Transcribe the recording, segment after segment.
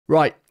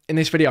Right, in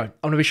this video, I'm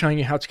going to be showing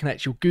you how to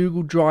connect your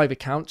Google Drive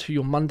account to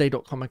your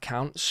Monday.com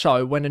account.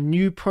 So when a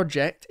new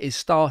project is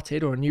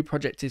started or a new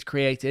project is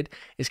created,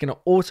 it's going to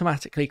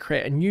automatically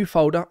create a new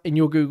folder in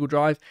your Google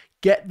Drive,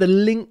 get the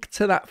link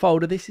to that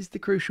folder, this is the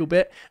crucial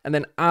bit, and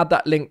then add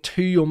that link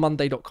to your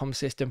Monday.com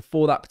system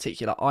for that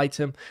particular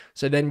item.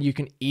 So then you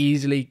can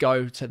easily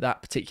go to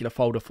that particular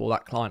folder for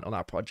that client on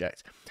that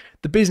project.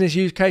 The business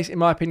use case, in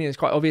my opinion, is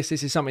quite obvious.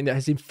 This is something that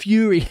has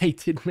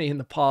infuriated me in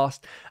the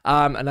past,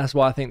 and that's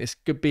why I think this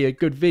could be a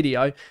good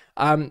video.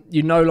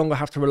 You no longer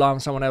have to rely on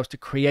someone else to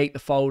create the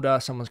folder.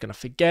 Someone's going to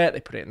forget,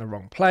 they put it in the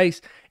wrong place.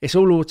 It's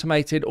all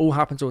automated, all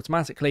happens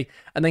automatically,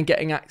 and then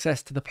getting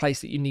access to the place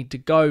that you need to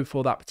go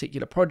for that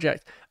particular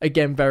project,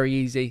 again, very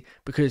easy,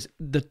 because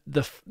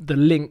the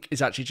link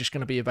is actually just going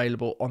to be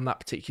available on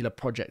that particular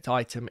project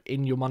item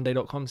in your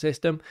Monday.com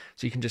system,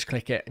 so you can just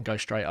click it and go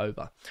straight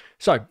over.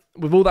 So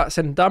with all that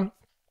said and done,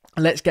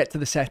 let's get to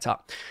the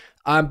setup.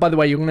 By the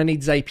way, you're going to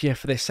need Zapier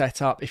for this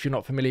setup. If you're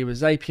not familiar with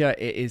Zapier,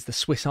 it is the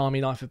Swiss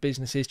Army knife of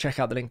businesses. Check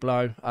out the link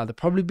below. There'll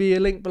probably be a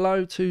link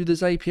below to the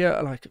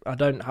Zapier. Like, I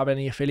don't have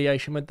any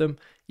affiliation with them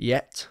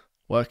yet,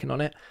 working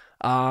on it.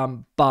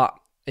 But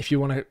if you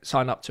want to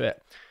sign up to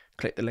it,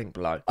 click the link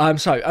below.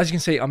 So as you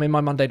can see, I'm in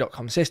my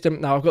Monday.com system.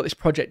 Now I've got this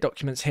project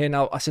documents here.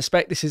 Now I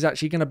suspect this is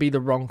actually going to be the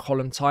wrong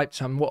column type.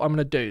 So what I'm going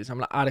to do is I'm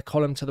going to add a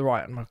column to the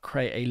right. I'm going to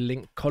create a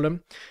link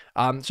column.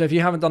 So if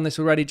you haven't done this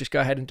already, just go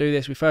ahead and do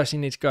this. We firstly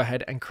need to go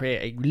ahead and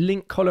create a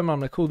link column. I'm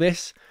going to call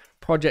this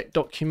project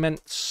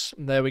documents.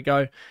 There we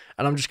go.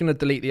 And I'm just going to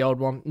delete the old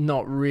one.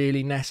 Not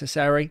really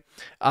necessary.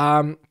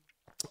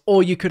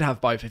 Or you could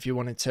have both if you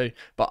wanted to,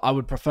 but I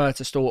would prefer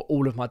to store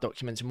all of my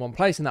documents in one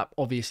place, and that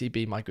obviously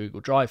be my Google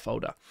Drive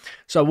folder.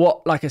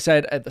 So like I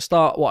said at the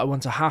start, what I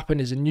want to happen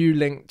is a new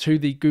link to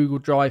the Google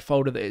Drive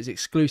folder that is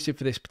exclusive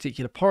for this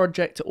particular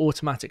project to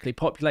automatically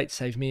populate to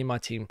save me and my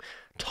team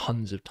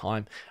tons of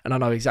time, and I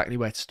know exactly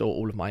where to store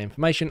all of my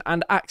information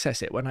and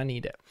access it when I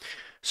need it.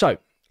 So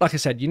like I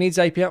said, you need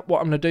Zapier. What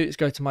I'm going to do is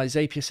go to my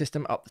Zapier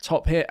system up the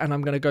top here, and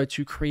I'm going to go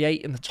to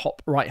create in the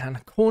top right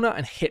hand corner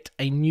and hit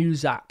a new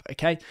Zap.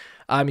 Okay,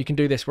 you can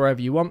do this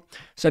wherever you want.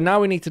 So now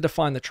we need to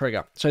define the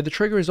trigger. So the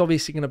trigger is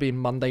obviously going to be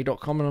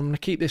Monday.com, and I'm going to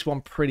keep this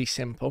one pretty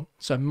simple.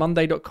 So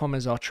Monday.com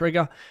is our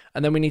trigger,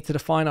 and then we need to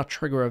define our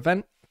trigger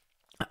event.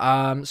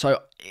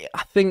 So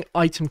I think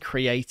item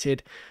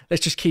created,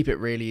 let's just keep it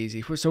really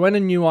easy. So when a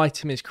new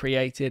item is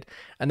created,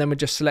 and then we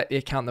just select the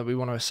account that we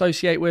want to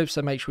associate with.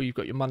 So make sure you've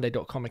got your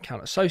Monday.com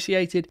account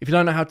associated. If you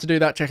don't know how to do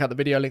that, check out the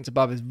video linked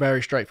above. It's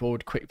very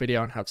straightforward, quick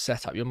video on how to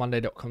set up your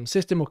Monday.com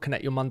system or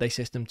connect your Monday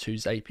system to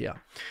Zapier.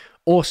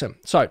 Awesome.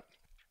 So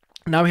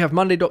now we have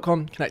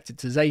Monday.com connected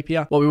to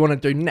Zapier. What we want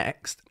to do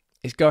next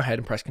is go ahead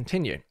and press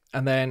continue,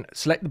 and then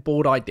select the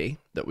board ID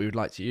that we would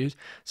like to use.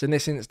 So in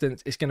this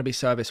instance, it's going to be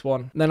service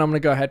 1. And then I'm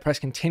going to go ahead, press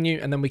continue,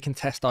 and then we can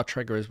test our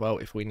trigger as well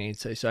if we need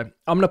to. So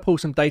I'm going to pull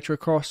some data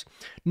across.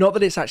 Not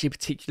that it's actually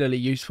particularly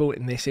useful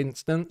in this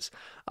instance,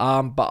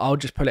 but I'll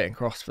just pull it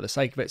across for the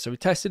sake of it. So we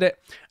tested it,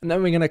 and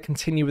then we're going to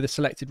continue with the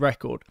selected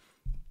record.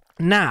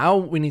 Now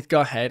we need to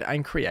go ahead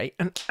and create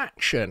an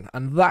action,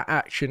 and that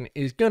action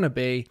is going to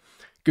be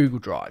Google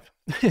Drive.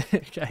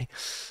 Okay,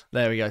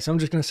 there we go. So I'm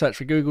just going to search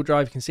for Google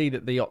Drive. You can see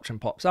that the option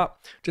pops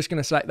up. Just going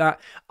to select that.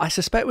 I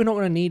suspect we're not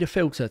going to need a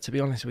filter, to be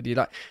honest with you.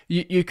 Like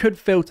you could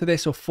filter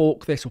this or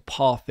fork this or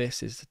path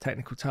this is the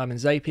technical term in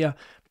Zapier,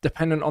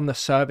 dependent on the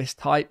service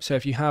type. So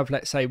if you have,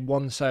 let's say,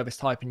 one service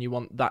type and you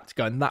want that to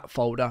go in that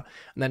folder,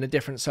 and then a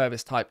different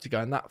service type to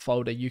go in that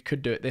folder, you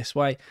could do it this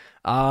way.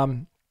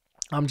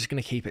 I'm just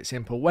going to keep it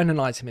simple. When an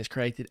item is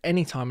created,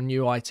 anytime a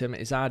new item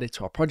is added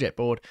to our project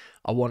board,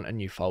 I want a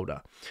new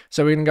folder.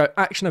 So we're going to go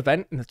action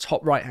event in the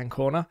top right hand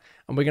corner,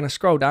 and we're going to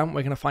scroll down.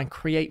 We're going to find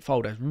create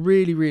folder.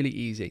 Really, really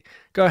easy.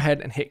 Go ahead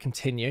and hit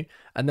continue,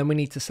 and then we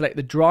need to select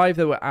the drive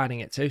that we're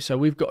adding it to. So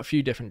we've got a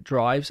few different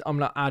drives. I'm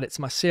going to add it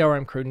to my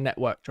CRM Crew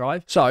network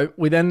drive. So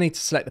we then need to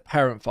select the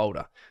parent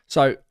folder.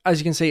 So as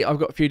you can see, I've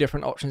got a few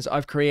different options.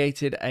 I've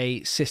created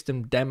a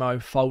system demo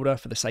folder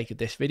for the sake of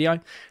this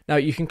video. Now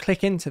you can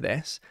click into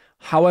this.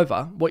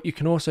 However, what you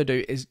can also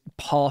do is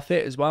path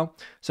it as well.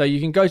 So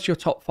you can go to your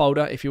top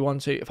folder if you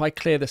want to. If I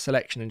clear the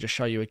selection and just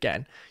show you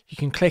again, you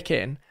can click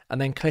in and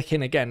then click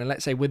in again. And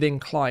let's say within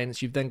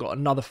clients, you've then got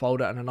another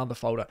folder and another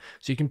folder.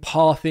 So you can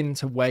path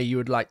into where you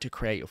would like to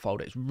create your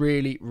folder. It's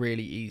really,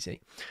 really easy.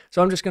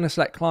 So I'm just going to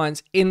select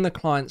clients. In the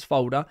clients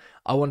folder,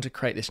 I want to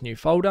create this new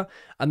folder,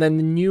 and then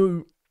the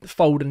new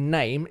folder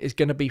name is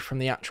going to be from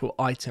the actual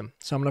item.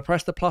 So I'm going to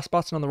press the plus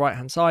button on the right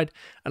hand side,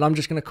 and I'm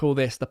just going to call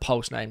this the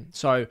pulse name.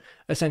 So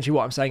essentially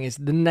what I'm saying is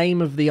the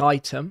name of the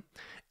item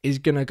is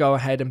going to go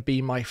ahead and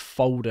be my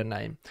folder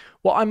name.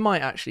 What I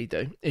might actually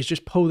do is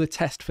just pull the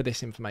test for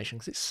this information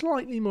because it's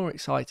slightly more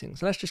exciting.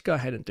 So let's just go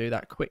ahead and do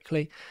that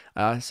quickly.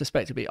 I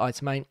suspect it'll be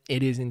item 8.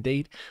 It is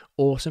indeed.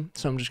 Awesome.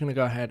 So I'm just going to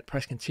go ahead,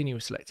 press continue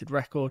with selected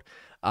record.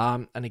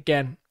 And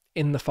again,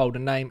 in the folder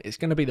name, it's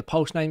going to be the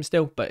Pulse name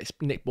still, but it's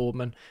Nick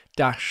Boardman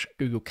 -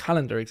 Google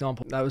Calendar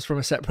example. That was from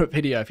a separate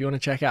video. If you want to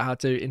check out how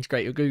to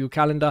integrate your Google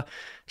Calendar,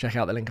 check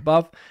out the link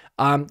above.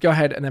 Go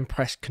ahead and then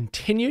press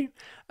continue.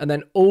 And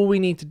then all we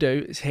need to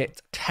do is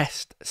hit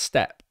test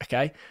step.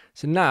 Okay.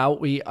 So now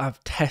we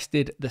have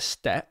tested the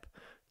step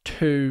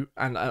 2,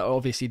 and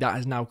obviously that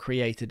has now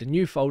created a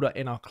new folder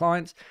in our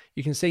clients.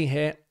 You can see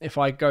here, if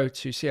I go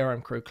to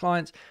CRM Crew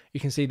Clients, you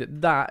can see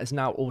that that is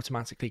now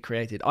automatically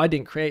created. I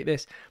didn't create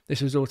this.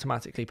 This was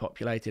automatically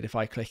populated. If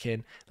I click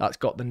in, that's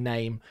got the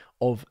name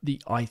of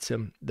the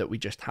item that we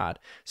just had.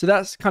 So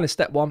that's kind of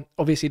step 1.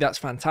 Obviously, that's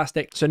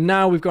fantastic. So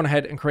now we've gone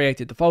ahead and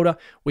created the folder.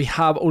 We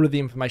have all of the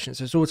information.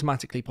 So it's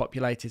automatically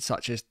populated,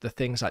 such as the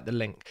things like the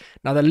link.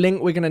 Now, the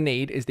link we're going to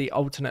need is the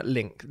alternate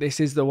link. This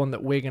is the one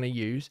that we're going to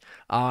use.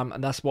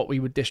 And that's what we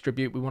would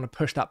distribute. We want to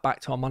push that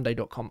back to our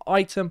Monday.com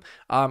item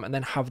and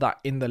then have that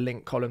in the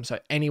link column, so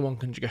anyone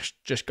can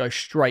just go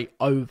straight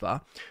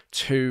over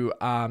to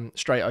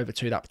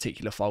that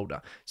particular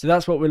folder. So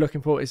that's what we're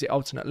looking for, is the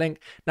alternate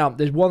link. Now,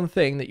 there's one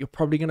thing that you're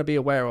probably going to be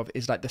aware of,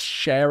 is like the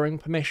sharing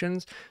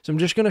permissions. So I'm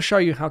just going to show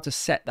you how to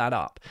set that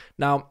up.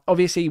 Now,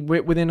 obviously,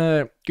 within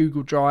a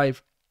Google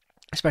Drive,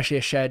 especially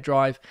a shared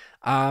drive,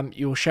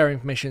 your sharing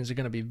permissions are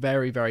going to be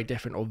very, very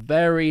different or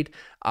varied.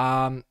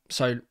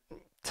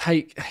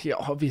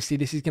 Obviously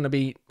this is going to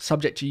be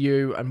subject to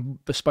you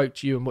and bespoke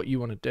to you and what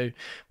you want to do,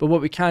 but what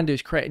we can do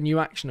is create a new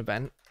action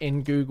event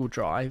in Google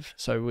Drive.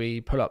 So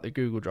we pull up the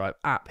Google Drive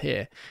app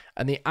here,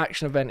 and the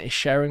action event is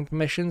sharing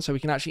permissions, so we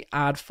can actually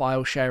add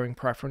file sharing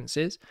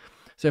preferences.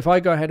 So if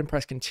I go ahead and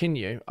press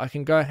continue, I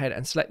can go ahead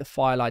and select the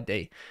file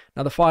ID.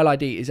 Now the file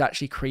ID is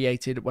actually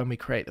created when we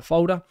create the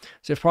folder.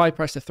 So if I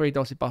press the 3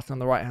 dotted button on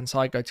the right hand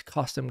side, go to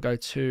custom, go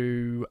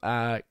to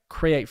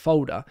create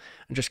folder,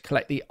 and just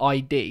collect the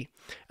ID.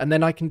 And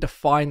then I can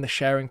define the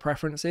sharing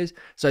preferences.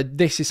 So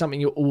this is something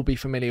you'll all be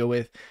familiar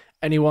with.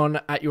 Anyone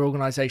at your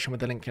organization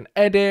with the link can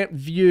edit,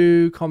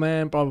 view,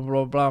 comment, blah,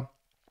 blah, blah, blah.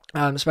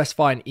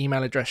 Specify an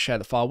email address share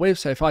the file with.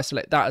 So if I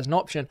select that as an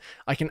option,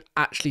 I can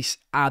actually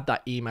add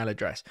that email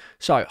address.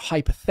 So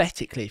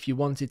hypothetically, if you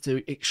wanted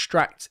to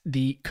extract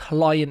the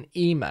client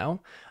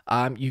email,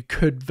 you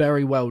could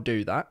very well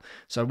do that.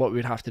 So what we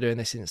would have to do in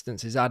this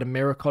instance is add a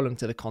mirror column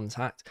to the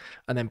contact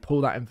and then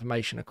pull that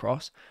information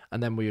across,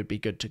 and then we would be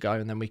good to go.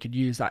 And then we could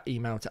use that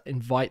email to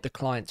invite the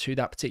client to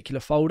that particular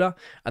folder.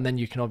 And then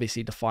you can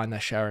obviously define their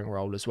sharing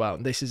role as well.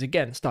 And this is,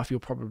 again, stuff you'll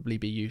probably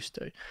be used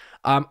to.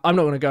 I'm not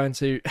going to go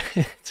into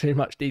too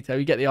much detail.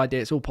 You get the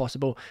idea. It's all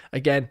possible.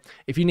 Again,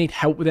 if you need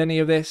help with any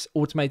of this,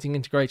 automating,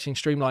 integrating,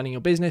 streamlining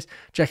your business,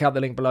 check out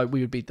the link below. We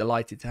would be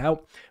delighted to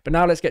help. But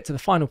now let's get to the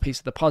final piece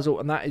of the puzzle,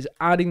 and that is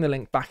adding the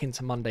link back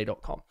into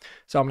Monday.com.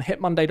 So I'm going to hit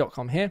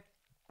Monday.com here.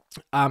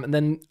 And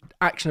then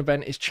action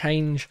event is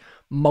change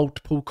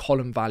multiple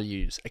column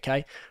values.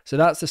 Okay, so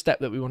that's the step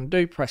that we want to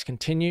do. Press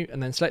continue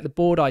and then select the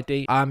board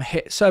ID.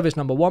 Hit service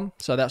number 1.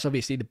 So that's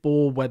obviously the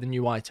board where the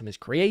new item is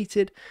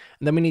created.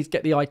 And then we need to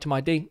get the item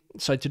ID.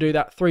 So to do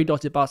that, 3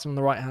 dotted button on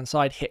the right hand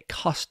side, hit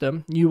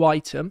custom new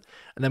item.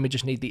 And then we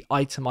just need the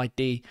item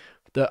ID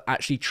that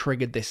actually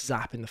triggered this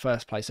zap in the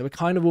first place. So we're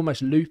kind of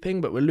almost looping,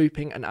 but we're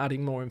looping and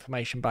adding more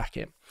information back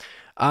in.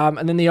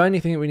 And then the only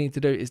thing that we need to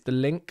do is the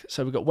link.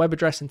 So we've got web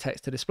address and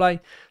text to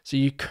display. So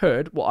you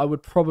could, what I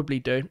would probably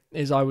do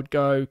is I would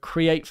go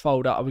create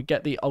folder. I would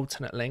get the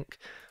alternate link,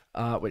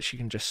 which you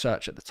can just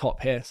search at the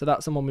top here. So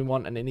that's the one we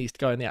want, and it needs to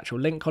go in the actual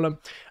link column.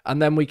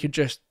 And then we could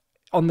just,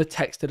 on the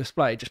text to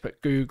display, just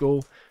put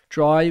Google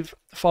Drive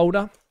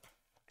folder.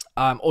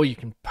 Or you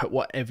can put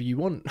whatever you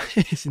want.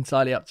 It's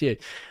entirely up to you.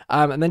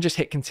 And then just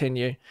hit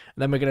continue. And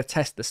then we're going to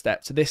test the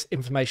step. So this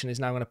information is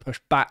now going to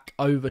push back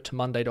over to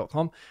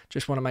Monday.com.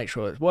 Just want to make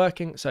sure it's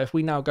working. So if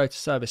we now go to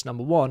service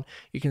number 1,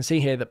 you can see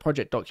here that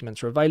project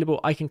documents are available.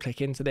 I can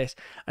click into this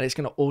and it's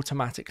going to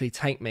automatically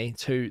take me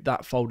to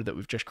that folder that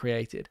we've just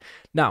created.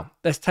 Now,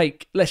 let's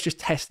just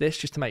test this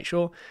just to make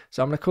sure.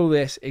 So I'm going to call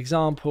this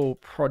example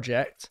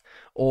project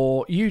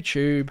or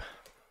YouTube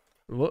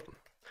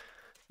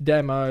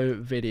demo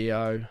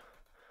video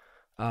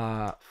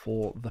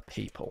for the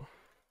people.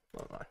 I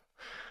don't know,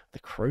 the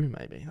crew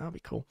maybe. That'd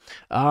be cool.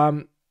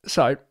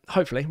 So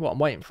hopefully what I'm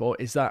waiting for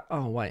is that,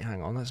 oh wait,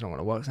 hang on, that's not going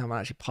to work. So I'm going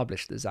to actually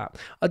publish the Zap.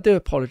 I do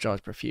apologize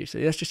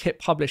profusely. Let's just hit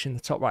publish in the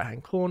top right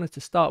hand corner to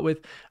start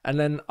with. And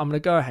then I'm going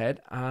to go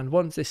ahead, and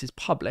once this is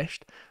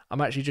published, I'm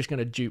actually just going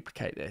to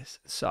duplicate this.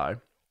 So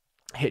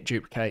hit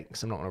duplicate,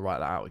 because I'm not going to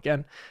write that out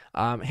again.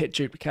 Hit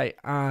duplicate,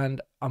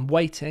 and I'm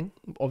waiting,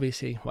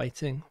 obviously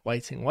waiting.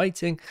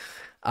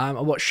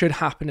 And what should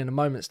happen in a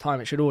moment's time,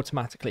 it should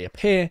automatically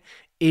appear,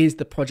 is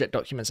the project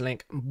documents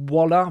link.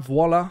 Voila,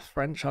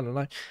 French, I don't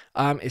know.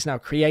 It's now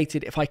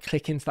created. If I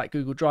click into that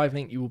Google Drive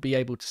link, you will be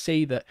able to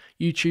see that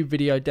YouTube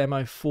video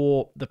demo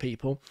for the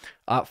people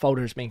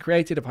folder has been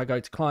created. If I go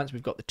to clients,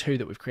 we've got the 2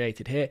 that we've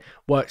created here.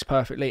 Works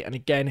perfectly. And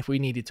again, if we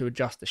needed to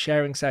adjust the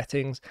sharing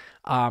settings,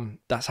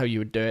 that's how you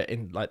would do it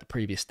in like the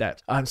previous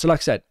steps. So like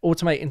I said,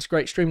 automate,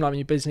 integrate, streamline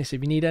your business.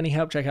 If you need any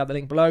help, check out the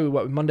link below. We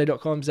work with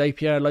Monday.com,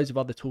 Zapier, loads of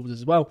other tools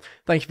as well.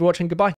 Thank you for watching. Goodbye.